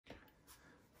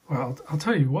Well, I'll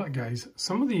tell you what, guys,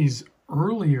 some of these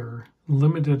earlier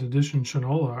limited edition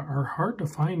Shinola are hard to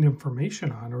find information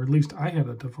on, or at least I had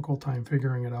a difficult time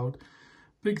figuring it out.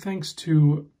 Big thanks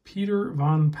to Peter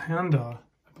Von Panda.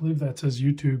 I believe that's his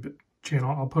YouTube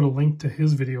channel. I'll put a link to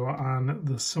his video on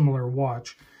the similar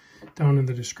watch down in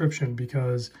the description,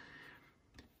 because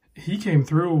he came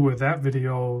through with that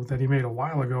video that he made a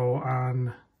while ago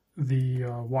on the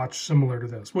watch similar to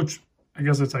this, which I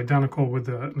guess it's identical with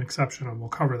an exception, and we'll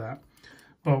cover that.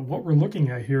 But what we're looking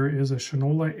at here is a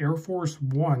Shinola AirForce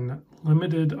One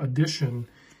limited edition.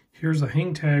 Here's a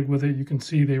hang tag with it. You can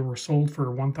see they were sold for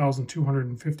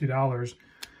 $1,250.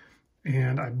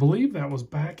 And I believe that was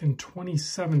back in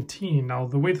 2017. Now,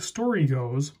 the way the story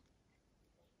goes,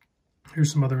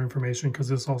 here's some other information, because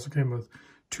this also came with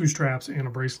 2 straps and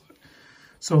a bracelet.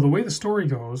 So the way the story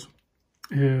goes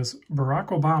is Barack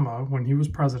Obama, when he was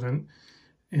president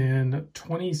in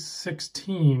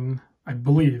 2016, I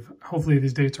believe, hopefully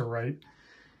these dates are right,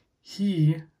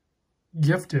 he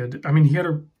gifted, I mean, he had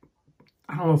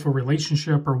I don't know if a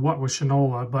relationship or what with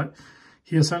Shinola, but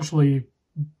he essentially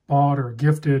bought or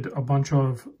gifted a bunch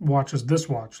of watches, this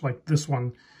watch, like this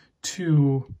one,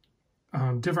 to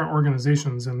different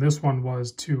organizations, and this one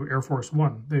was to Air Force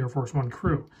One, the Air Force One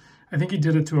crew. I think he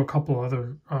did it to a couple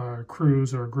other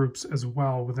crews or groups as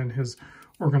well within his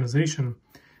organization.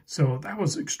 So that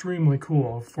was extremely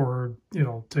cool for, you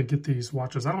know, to get these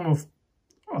watches. I don't know if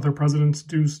other presidents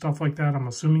do stuff like that. I'm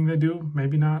assuming they do,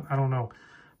 maybe not, I don't know.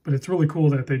 But it's really cool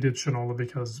that they did Shinola,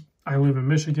 because I live in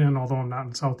Michigan, although I'm not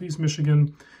in Southeast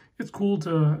Michigan. It's cool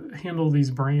to handle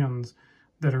these brands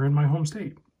that are in my home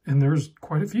state. And there's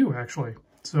quite a few, actually.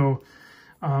 So,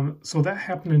 so that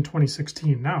happened in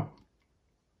 2016. Now,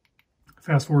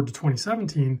 fast forward to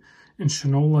 2017, and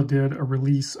Shinola did a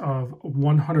release of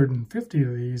 150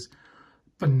 of these,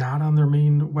 but not on their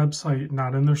main website,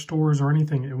 not in their stores or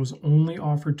anything. It was only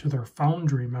offered to their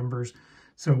Foundry members,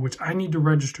 so which I need to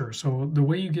register. So the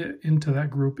way you get into that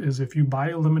group is if you buy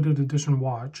a limited edition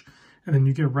watch and then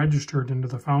you get registered into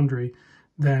the Foundry,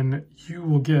 then you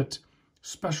will get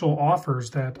special offers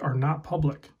that are not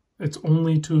public. It's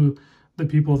only to the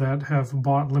people that have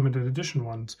bought limited edition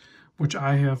ones, which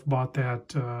I have bought that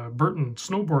Burton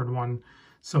snowboard one.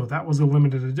 So that was a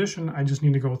limited edition. I just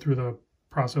need to go through the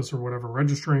process or whatever,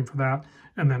 registering for that.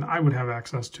 And then I would have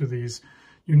access to these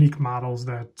unique models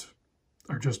that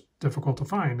are just difficult to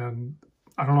find. And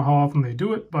I don't know how often they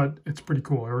do it, but it's pretty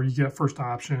cool. Or you get first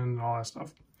option and all that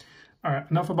stuff. All right,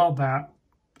 enough about that.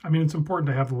 I mean, it's important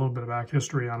to have a little bit of back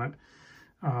history on it.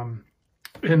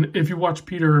 And if you watch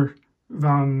Peter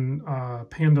Von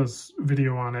Panda's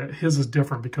video on it, his is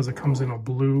different because it comes in a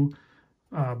blue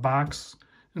box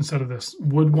instead of this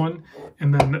wood one.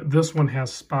 And then this one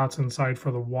has spots inside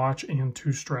for the watch and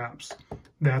 2 straps.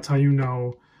 That's how you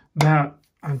know that,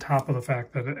 on top of the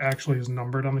fact that it actually is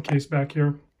numbered on the case back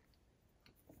here.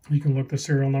 You can look the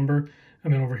serial number,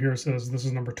 and then over here it says this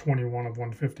is number 21 of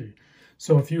 150.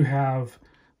 So if you have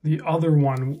the other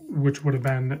one, which would have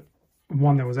been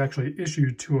one that was actually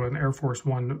issued to an Air Force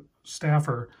One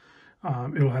staffer,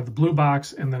 it'll have the blue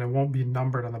box, and then it won't be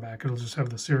numbered on the back. It'll just have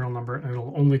the serial number, and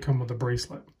it'll only come with a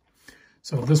bracelet.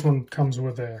 So this one comes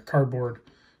with a cardboard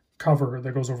cover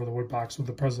that goes over the wood box with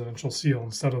the presidential seal,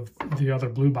 instead of the other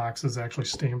blue boxes actually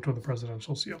stamped with the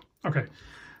presidential seal. Okay,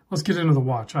 let's get into the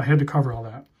watch. I had to cover all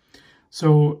that.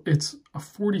 So it's a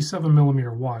 47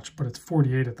 millimeter watch, but it's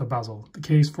 48 at the bezel. The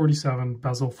case 47,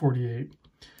 bezel 48.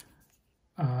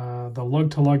 The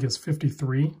lug to lug is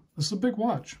 53. This is a big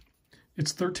watch.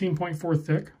 It's 13.4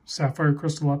 thick, sapphire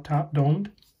crystal up top,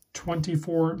 domed,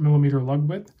 24 millimeter lug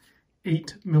width,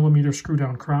 8 millimeter screw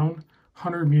down crown,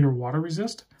 100 meter water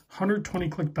resist, 120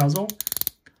 click bezel.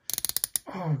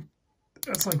 Oh,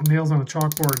 that's like nails on a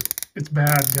chalkboard. It's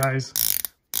bad, guys.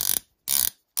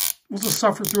 We'll just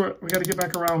suffer through it. We got to get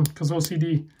back around because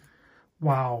OCD.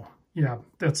 Wow. Yeah,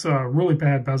 that's a really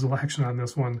bad bezel action on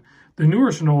this one. The newer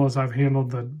Shinolas I've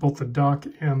handled, both the Duck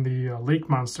and the Lake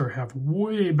Monster, have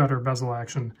way better bezel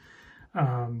action.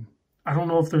 I don't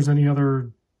know if there's any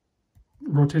other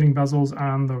rotating bezels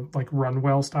on the like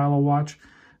Runwell style of watch.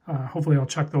 Hopefully I'll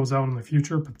check those out in the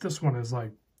future, but this one is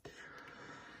like,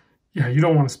 yeah, you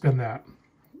don't want to spin that.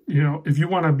 You know, if you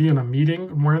want to be in a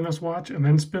meeting wearing this watch and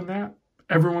then spin that,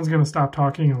 everyone's going to stop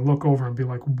talking and look over and be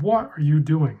like, what are you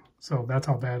doing? So that's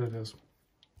how bad it is.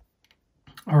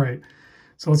 All right,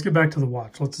 so let's get back to the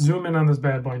watch. Let's zoom in on this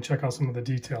bad boy and check out some of the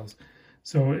details.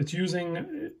 So it's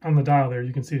using, on the dial there,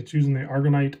 you can see it's using the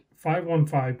Argonite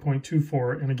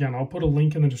 515.24. And again, I'll put a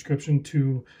link in the description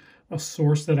to a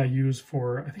source that I use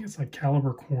for, I think it's like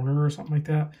Caliber Corner or something like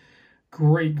that.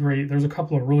 Great. There's a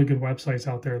couple of really good websites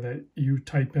out there that you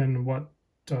type in what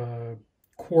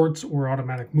quartz or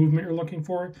automatic movement you're looking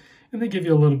for, and they give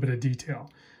you a little bit of detail.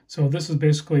 So this is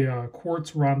basically a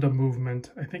quartz Ronda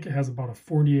movement. I think it has about a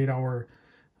 48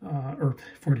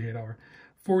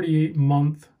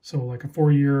 month, so like a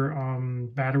 4-year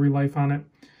battery life on it,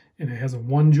 and it has a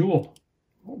 1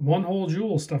 whole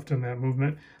joule stuffed in that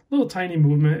movement. Little tiny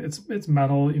movement. It's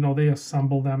metal. You know, they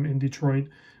assemble them in Detroit.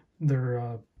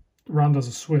 They're Ronda's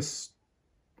a Swiss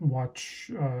watch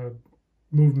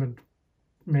movement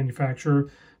manufacturer,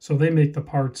 so they make the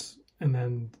parts and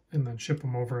then ship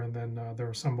them over, and then they're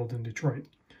assembled in Detroit.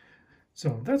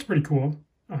 So that's pretty cool.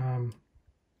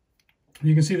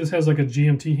 You can see this has like a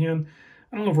GMT hand.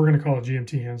 I don't know if we're going to call it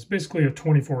GMT hand. It's basically a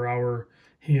 24-hour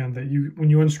hand that when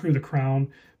you unscrew the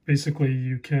crown, basically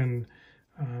you can,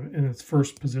 in its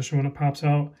first position when it pops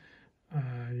out,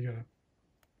 you got to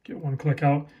get one click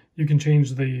out. You can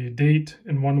change the date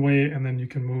in one way, and then you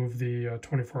can move the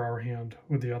 24-hour hand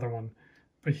with the other one.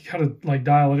 But you got to like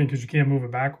dial it in because you can't move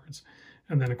it backwards.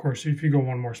 And then, of course, if you go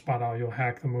one more spot out, you'll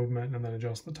hack the movement and then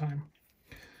adjust the time.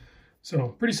 So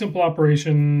pretty simple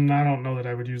operation. I don't know that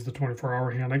I would use the 24-hour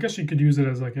hand. I guess you could use it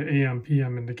as like an AM,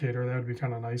 PM indicator. That would be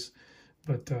kind of nice.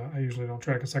 But I usually don't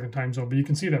track a second time zone. But you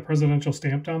can see that presidential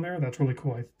stamp down there. That's really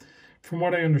cool. From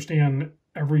what I understand,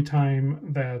 every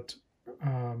time that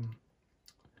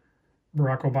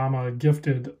Barack Obama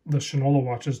gifted the Shinola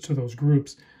watches to those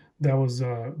groups, that was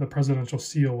the presidential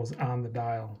seal was on the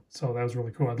dial. So that was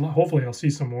really cool. Hopefully I'll see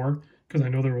some more, because I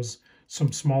know there was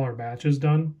some smaller batches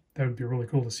done. That would be really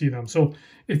cool to see them. So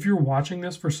if you're watching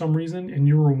this for some reason and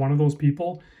you were one of those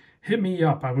people, hit me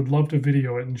up. I would love to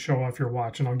video it and show off your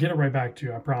watch, and I'll get it right back to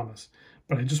you, I promise.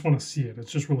 But I just want to see it.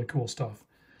 It's just really cool stuff.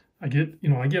 I get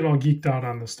all geeked out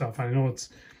on this stuff. I know it's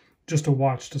just a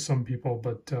watch to some people,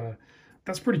 but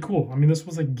that's pretty cool. I mean, this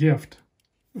was a gift.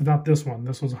 Not this one.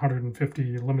 This was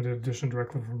 150 limited edition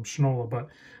directly from Shinola, but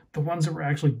the ones that were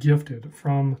actually gifted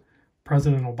from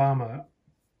President Obama,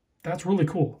 that's really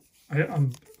cool.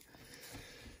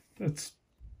 That's,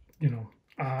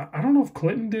 I don't know if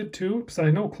Clinton did too, because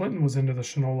I know Clinton was into the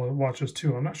Shinola watches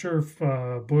too. I'm not sure if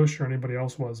Bush or anybody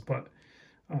else was, but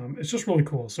it's just really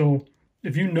cool. So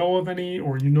if you know of any,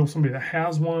 or you know somebody that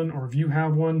has one, or if you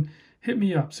have one, hit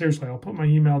me up. Seriously, I'll put my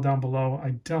email down below.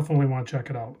 I definitely want to check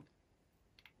it out.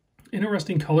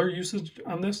 Interesting color usage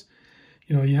on this.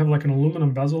 You have like an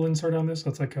aluminum bezel insert on this.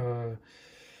 That's like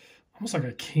almost like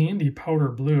a candy powder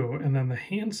blue. And then the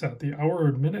handset, the hour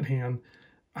and minute hand,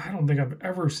 I don't think I've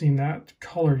ever seen that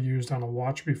color used on a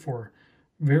watch before.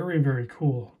 Very, very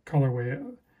cool colorway,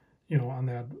 on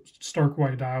that stark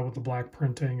white dial with the black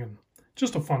printing, and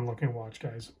just a fun looking watch,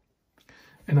 guys.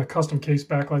 And a custom case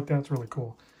back like that's really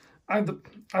cool. I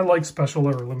like special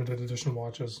or limited edition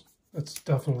watches. That's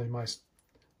definitely my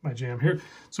jam here.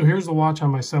 So here's the watch on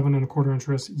my 7 1/4 inch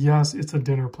wrist. Yes, it's a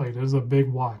dinner plate. It is a big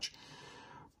watch.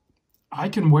 I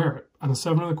can wear it. On a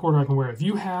 7 1/4, I can wear it. If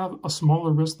you have a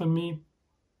smaller wrist than me,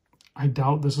 I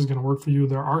doubt this is going to work for you.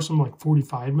 There are some like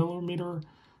 45 millimeter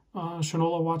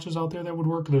Shinola watches out there that would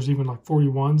work. There's even like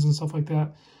 41s and stuff like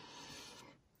that.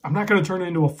 I'm not going to turn it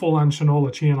into a full-on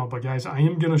Shinola channel, but guys, I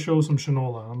am going to show some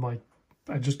Shinola.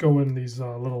 I just go in these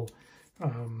little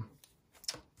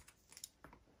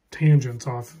tangents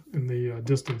off in the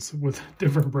distance with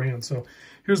different brands. So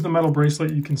here's the metal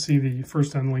bracelet. You can see the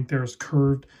first end link there is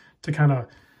curved to kind of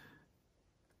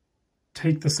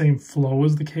take the same flow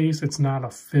as the case. It's not a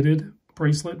fitted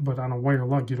bracelet, but on a wire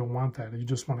lug, you don't want that. You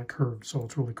just want it curved, so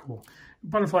it's really cool.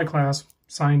 Butterfly clasp,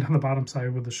 signed on the bottom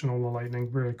side with the Shinola Lightning.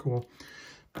 Very cool.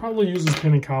 Probably uses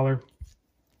pin and collar.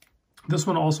 This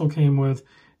one also came with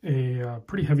a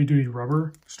pretty heavy-duty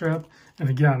rubber strap. And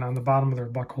again, on the bottom of their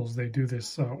buckles, they do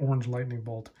this orange lightning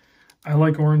bolt. I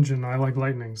like orange and I like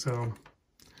lightning, so.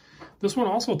 This one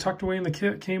also tucked away in the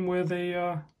kit came with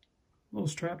a little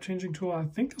strap changing tool. I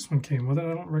think this one came with it.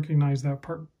 I don't recognize that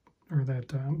part or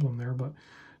that emblem there, but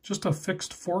just a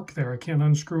fixed fork there. I can't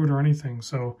unscrew it or anything,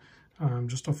 so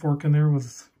just a fork in there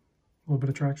with a little bit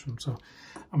of traction. So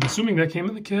I'm assuming that came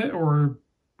in the kit, or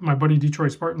my buddy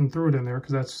Detroit Spartan threw it in there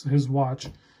because that's his watch.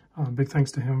 Big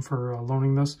thanks to him for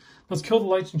loaning this. Let's kill the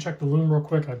lights and check the lume real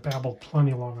quick. I babbled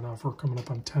plenty long enough. We're coming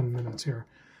up on 10 minutes here.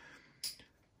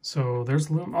 So there's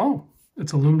the lume. Oh,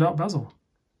 it's a loomed out bezel.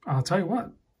 I'll tell you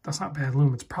what, that's not bad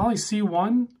lume. It's probably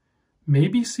C1,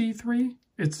 maybe C3.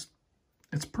 It's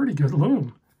pretty good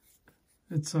lume.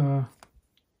 I'm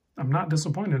not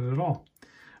disappointed at all.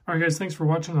 All right, guys, thanks for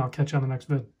watching. I'll catch you on the next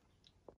vid.